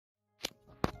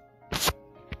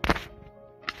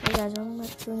Hey guys, welcome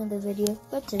back to another video.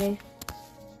 But today,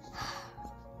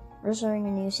 we're starting a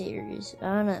new series. I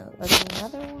don't know, like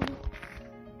another one.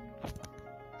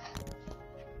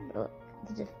 But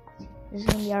this is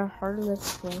gonna be our hard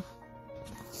let's play.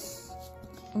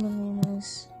 And the name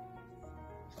is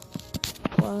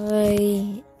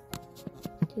why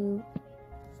do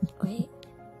wait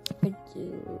I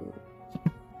do.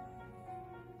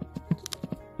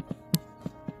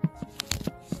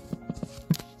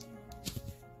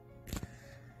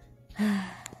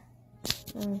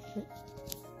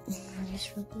 I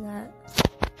guess we'll do that.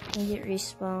 And get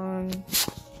respawn.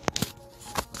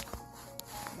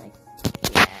 Like,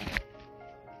 yeah.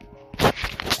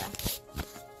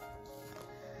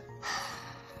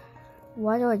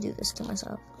 Why do I do this to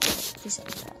myself? Please say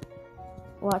that.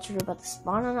 Watch, we're about to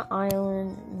spawn on an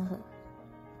island.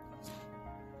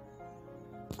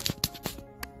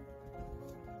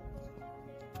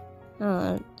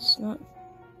 No, it's not.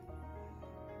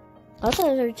 I thought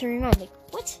it was returning on. Like,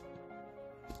 what?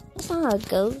 That's not how it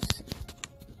goes.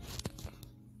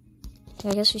 Okay,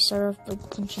 I guess we start off by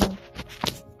punching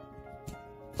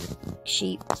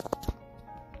sheep.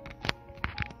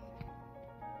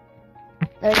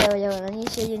 There we go, let me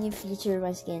show you a new feature of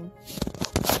my skin.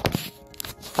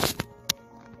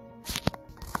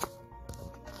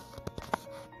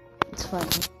 It's fun.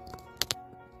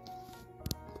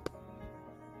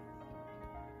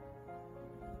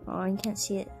 Oh, you can't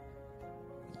see it.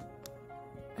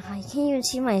 I can't even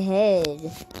see my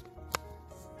head.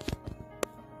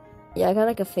 Yeah, I got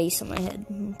like a face on my head.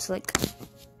 It's like,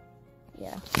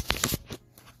 yeah.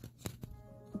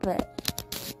 But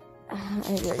I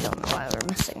really don't know why we're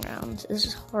messing around. This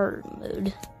is hard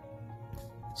mode.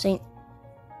 Saint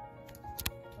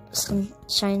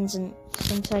sunshine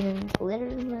and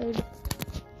glitter mode.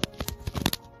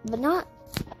 But not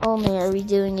only are we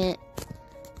doing it.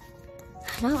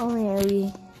 Not only are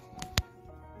we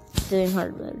doing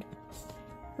hard mode,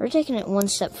 we're taking it one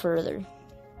step further.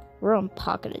 We're on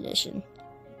Pocket Edition.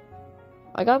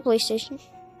 I got a PlayStation,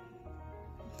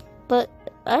 but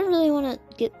I really want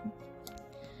to get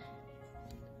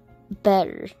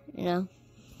better, you know?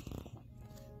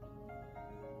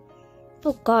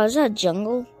 Oh god, is that a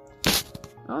jungle? I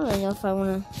don't really know if I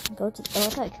want to go to. Oh, I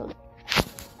thought I killed it.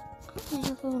 I don't really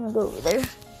know if I want to go over there.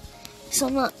 So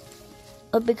I'm not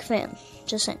a big fan.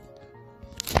 Just saying.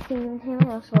 I can't even hear my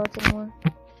house walls anymore.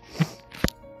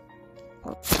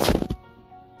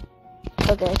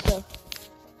 Okay, so.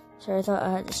 Sorry, I thought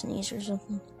I had to sneeze or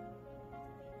something.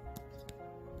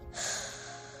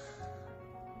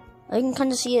 I can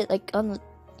kind of see it, like, on the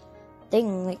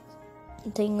thing, like,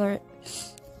 the thing where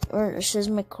it says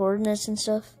my coordinates and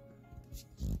stuff.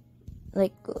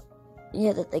 Like,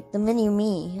 yeah, like, the mini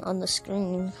me on the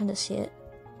screen, you can kind of see it.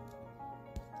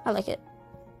 I like it.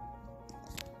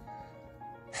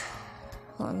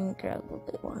 Hold on, let me grab a little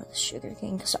bit more of the sugar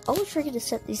cane, because I always forget to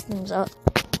set these things up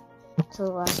till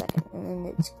the last second, and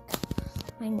then it's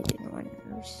kind of getting on my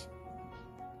nerves.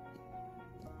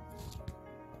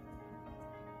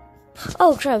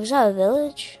 Oh crap, is that a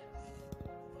village?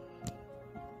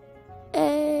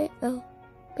 Hey, oh,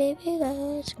 baby,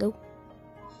 let's go.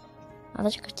 Oh,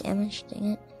 that took damage,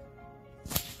 dang it.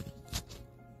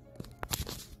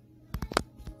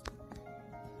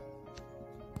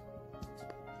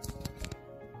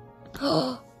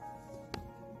 Oh!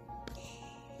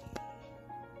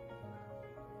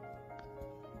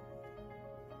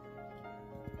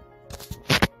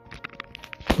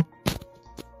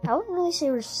 I wouldn't really say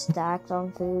we're stacked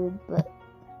on food, but,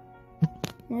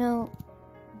 you know,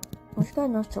 we've got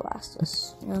enough to last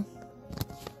us, you know?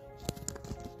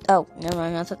 Oh, never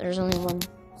mind, I thought there was only one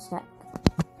stack.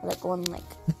 Like, one, like,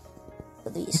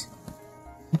 of these.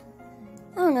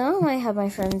 I don't know, I might have my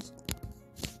friends.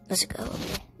 Let's go.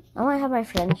 I might have my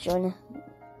friends join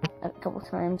a couple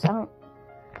times. I'm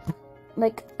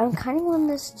kind of wanting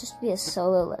this just to be a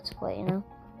solo let's play, you know?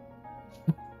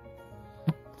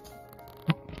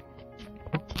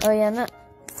 Oh yeah, not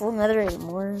full nether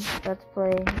anymore. Let's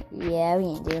play. Yeah, we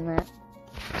ain't doing that.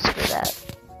 Screw that.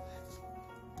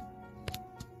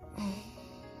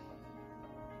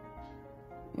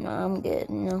 No, I'm good,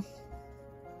 you know?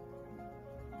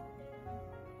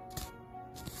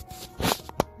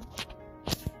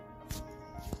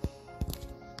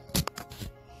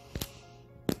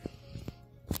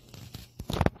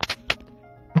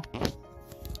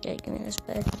 Okay, give me this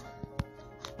bed.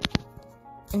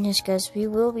 And yes, guys, we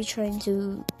will be trying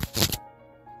to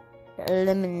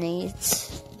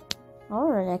eliminate all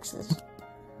our X's.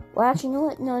 Well, actually, you know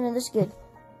what? No, this is good.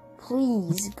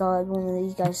 Please, God, one of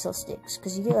these guys sell sticks,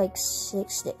 because you get like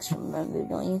 6 sticks from bamboo,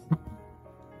 don't you?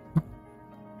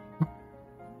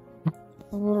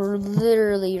 We're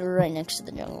literally right next to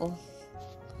the jungle.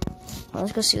 Well,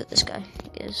 let's go see what this guy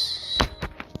is.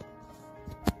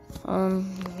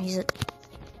 He's a...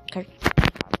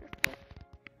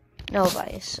 No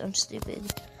bias, I'm stupid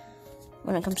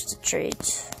when it comes to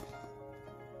trades.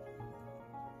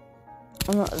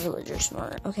 I'm not a villager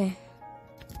smart, okay.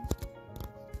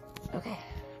 Okay,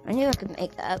 I knew I could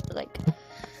make that, but like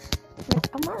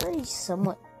I'm already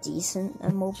somewhat decent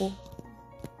at mobile.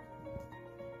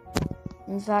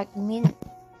 In fact, me and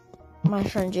my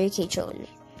friend JK Chillers,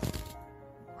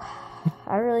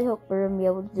 I really hope we're gonna be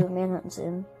able to do a manhunt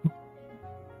soon.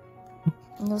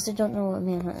 Unless I don't know what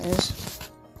manhunt is.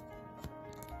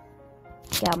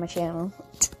 Get out my channel.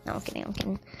 No, I'm kidding, I'm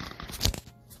kidding.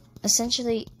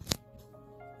 Essentially,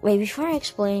 wait, before I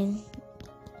explain,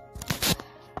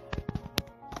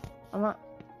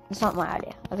 it's not my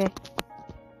idea, okay?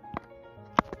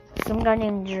 Some guy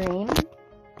named Dream,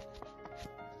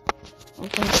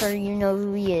 which I'm sure you know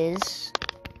who he is,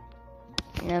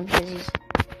 you know, because he's,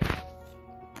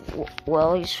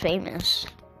 well, he's famous.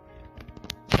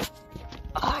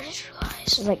 Oh, I just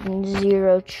realized there's like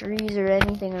 0 trees or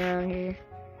anything around here.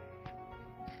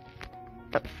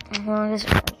 But, well, I guess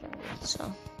it's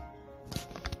so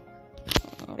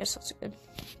I guess that's good.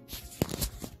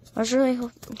 I was really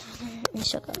hoping we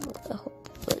still got a little bit of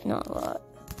hope, but not a lot.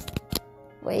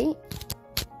 Wait,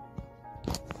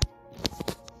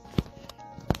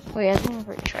 I think I've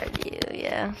already tried you,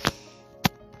 yeah.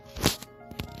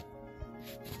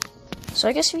 So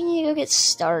I guess we need to go get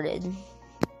started.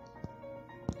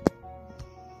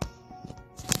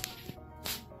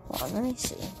 Hold on, let me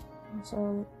see.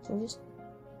 So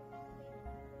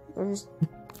we're just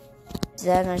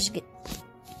then I just get.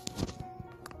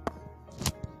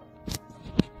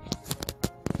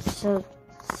 So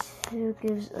 2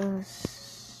 gives us.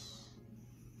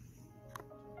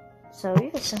 So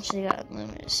we've essentially got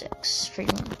limited 6,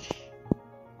 pretty much.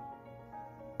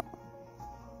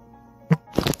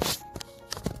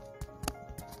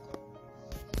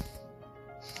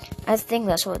 I think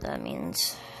that's what that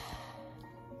means.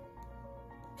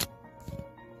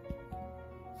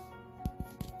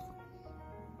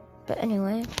 But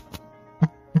anyway.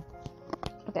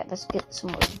 Okay, let's get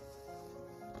some wood.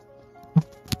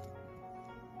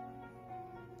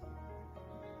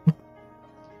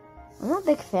 I'm not a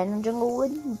big fan of jungle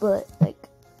wood, but like,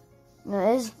 no,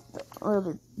 it is a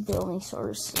little bit the only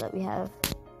source that we have.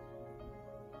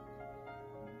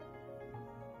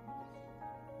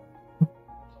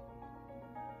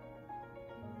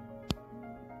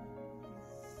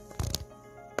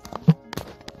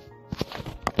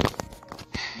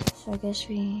 So I guess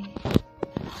we.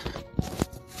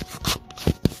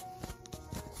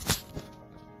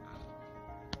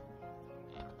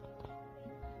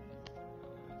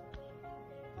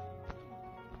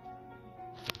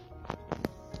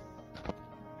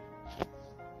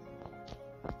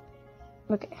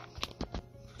 Okay.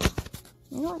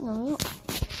 You know what? No, we don't.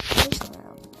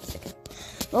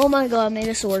 Oh my god, I made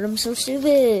a sword. I'm so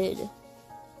stupid.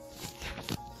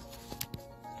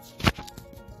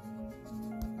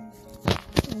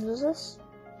 Does this?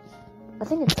 I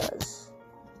think it does.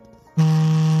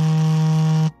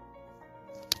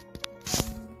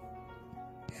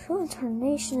 Who in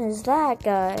tarnation is that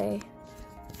guy?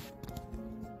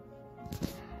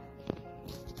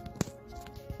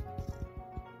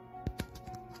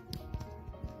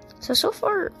 So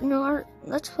far, you know, our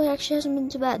Let's Play actually hasn't been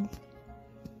too bad.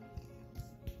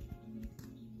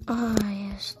 Ah,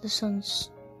 yes, the sun's...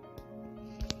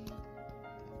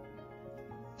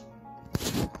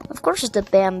 Of course it's the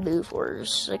bamboo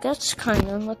forest. Like, that's kind of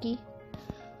unlucky.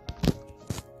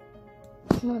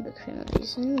 I'm not a big fan of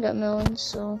these. And we got melons,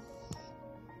 so...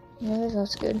 Yeah, I guess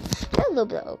that's good. I got a little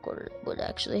bit of oak wood,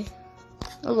 actually.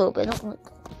 A little bit, not like...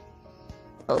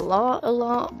 a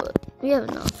lot, but we have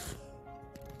enough.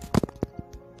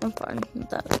 I'm fine with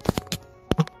that.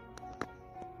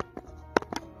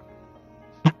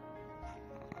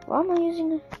 Why am I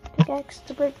using a pickaxe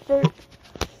to break dirt?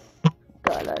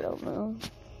 God, I don't know.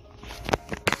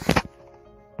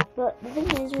 But the thing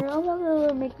is, we're all about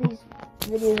to make these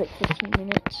videos like 15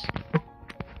 minutes.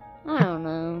 I don't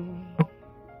know.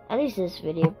 At least this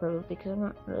video probably, because I'm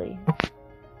not really...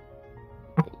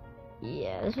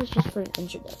 Yeah, this was just for an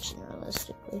introduction,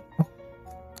 realistically.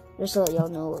 Just to let y'all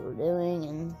know what we're doing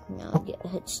and, you know,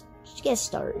 just get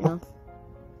started, you know.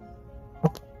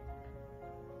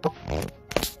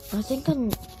 I think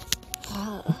I'm...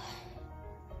 I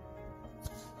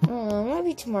don't know,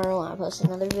 maybe tomorrow I'll post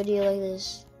another video like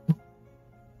this.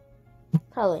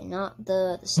 Probably not,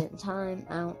 though, at the same time.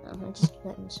 I don't know, it just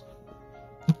depends.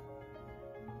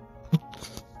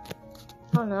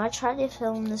 I don't know, I tried to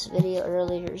film this video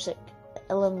earlier, it's like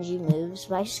LMG moves,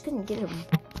 but I just couldn't get them.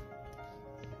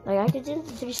 Like, I could do the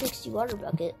 360 water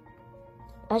bucket,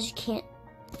 I just can't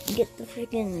get the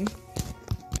freaking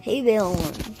hay bale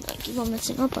one. I keep on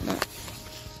messing up on that.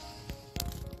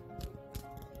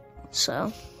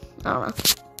 So, I don't know.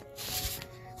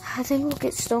 I think we'll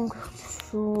get stone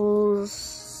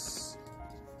tools.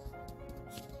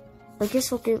 I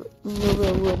guess we'll get a little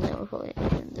bit of wood and then we'll probably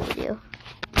end the video.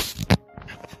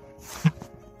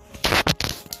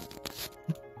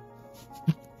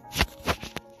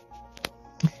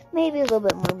 Maybe a little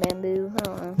bit more bamboo, I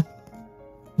don't know.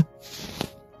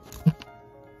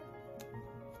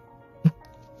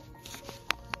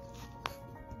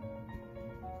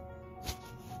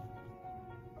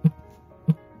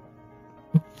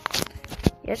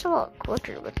 Yeah, it's a lot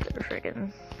quicker with the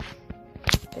friggin'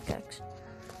 pickaxe.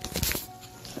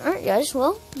 Alright guys,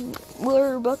 well,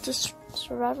 we're about to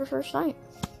survive our first night.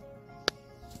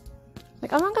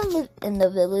 Like, I'm not gonna live in the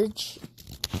village.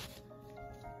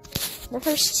 The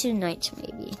first 2 nights,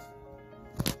 maybe.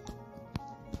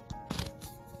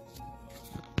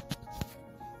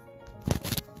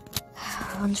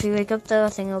 Once we wake up though, I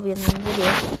think it'll be in the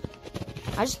video.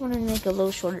 I just wanted to make a little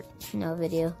short,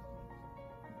 video.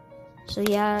 So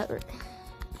yeah.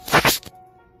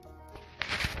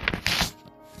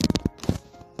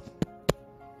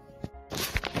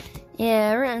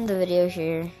 Yeah, we're ending the video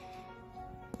here.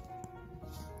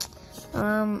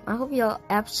 I hope y'all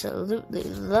absolutely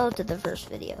loved the first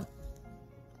video.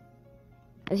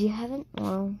 If you haven't,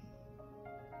 well,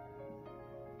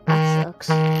 that sucks.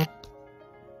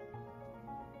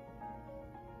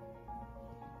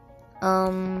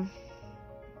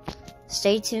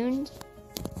 Stay tuned.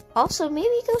 Also, maybe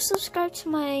go subscribe to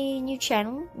my new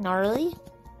channel, Gnarly.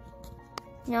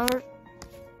 Now,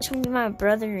 it's gonna be my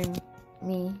brother and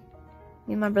me.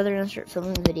 Me and my brother are gonna start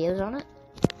filming videos on it.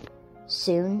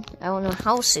 Soon. I don't know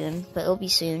how soon, but it'll be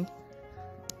soon.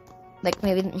 Like,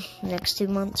 maybe the next 2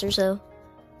 months or so.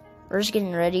 We're just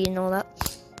getting ready and all that.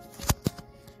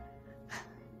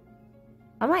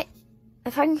 I might,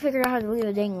 if I can figure out how to leave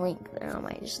a dang link, then I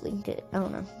might just link it. I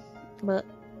don't know. But,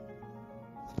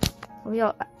 hope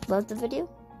y'all loved the video.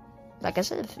 Like I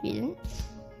said, if you didn't,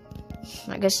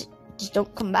 I guess just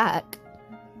don't come back.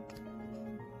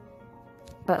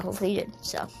 But hopefully you did,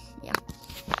 so, yeah.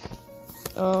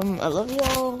 I love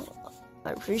y'all.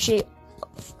 I appreciate,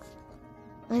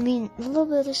 a little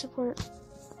bit of the support.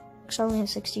 Because I only have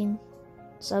 16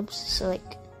 subs, so,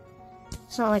 like,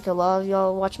 it's not like a lot of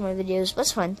y'all watch my videos, but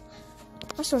it's fun.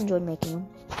 I still enjoy making them.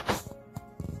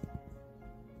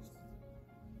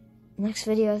 Next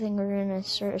video, I think we're gonna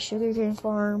start a sugarcane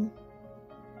farm.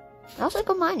 I also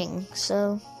go mining,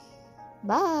 so,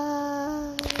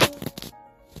 bye!